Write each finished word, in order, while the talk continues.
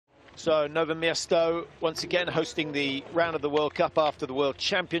So Nove Mesto once again hosting the round of the World Cup after the World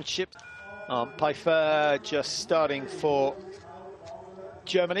Championship. Peiffer just starting for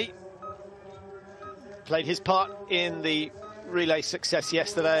Germany. Played his part in the relay success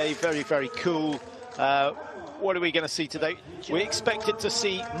yesterday. Very, very cool. What are we going to see today? We expected to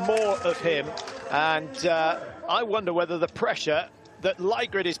see more of him, and I wonder whether the pressure that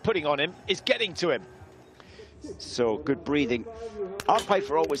Ligrid is putting on him is getting to him. So good breathing. Arnd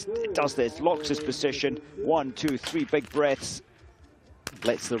Peiffer always does this, locks his position, 1, 2, 3 big breaths,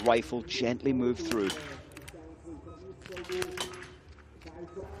 lets the rifle gently move through.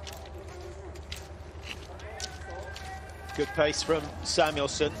 Good pace from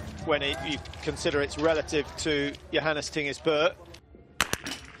Samuelsson when you consider it's relative to Johannes Tingis Bø.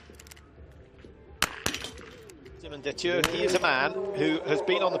 Simon Desthieux, he is a man who has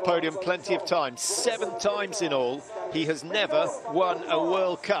been on the podium plenty of times, 7 times in all. He has never won a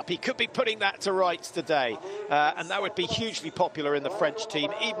World Cup. He could be putting that to rights today, and that would be hugely popular in the French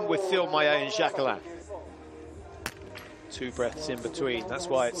team, even with Phil Maillet and Jacquelin. 2 breaths in between. That's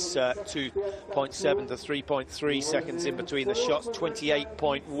why it's 2.7 to 3.3 seconds in between the shots.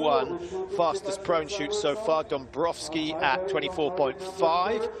 28.1. Fastest prone shoot so far. Dombrovski at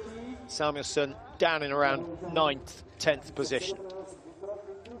 24.5. Samuelsson down in around 9th, 10th position.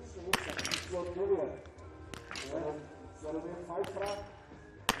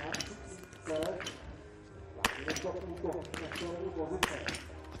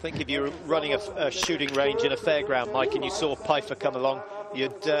 I think if you were running a shooting range in a fairground, Mike, and you saw Peiffer come along,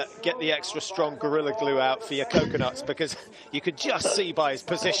 you'd get the extra strong Gorilla Glue out for your coconuts, because you could just see by his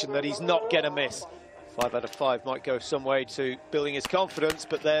position that he's not going to miss. 5 out of 5 might go some way to building his confidence,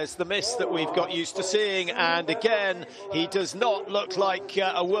 but there's the miss that we've got used to seeing. And again, he does not look like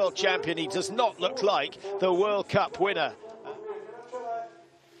a world champion. He does not look like the World Cup winner.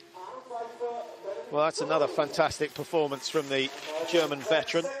 Well, that's another fantastic performance from the German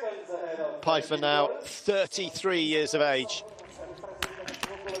veteran. Peiffer now 33 years of age.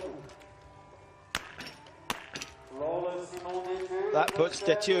 That puts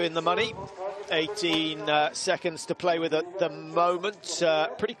Desthieux in the money. 18 seconds to play with at the moment.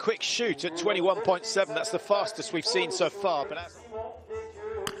 Pretty quick shoot at 21.7. That's the fastest we've seen so far. But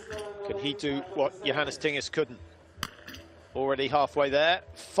can he do what Johannes Tingis couldn't? Already halfway there.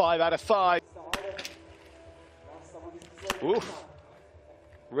 5 out of 5. Oof.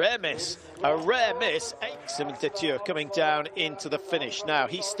 Rare miss. A rare miss. Simon Desthieux coming down into the finish. Now,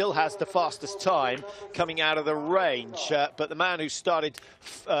 he still has the fastest time coming out of the range, but the man who started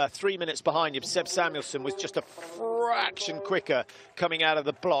 3 minutes behind him, Samuelsson, was just a fraction quicker coming out of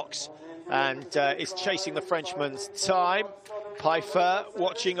the blocks, and is chasing the Frenchman's time. Peiffer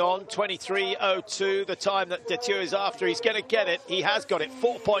watching on, 23.02, the time that Desthieux is after. He's going to get it. He has got it,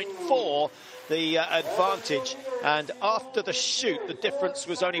 4.4. The advantage, and after the shoot the difference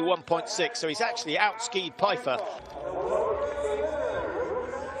was only 1.6, so he's actually outskied Peiffer.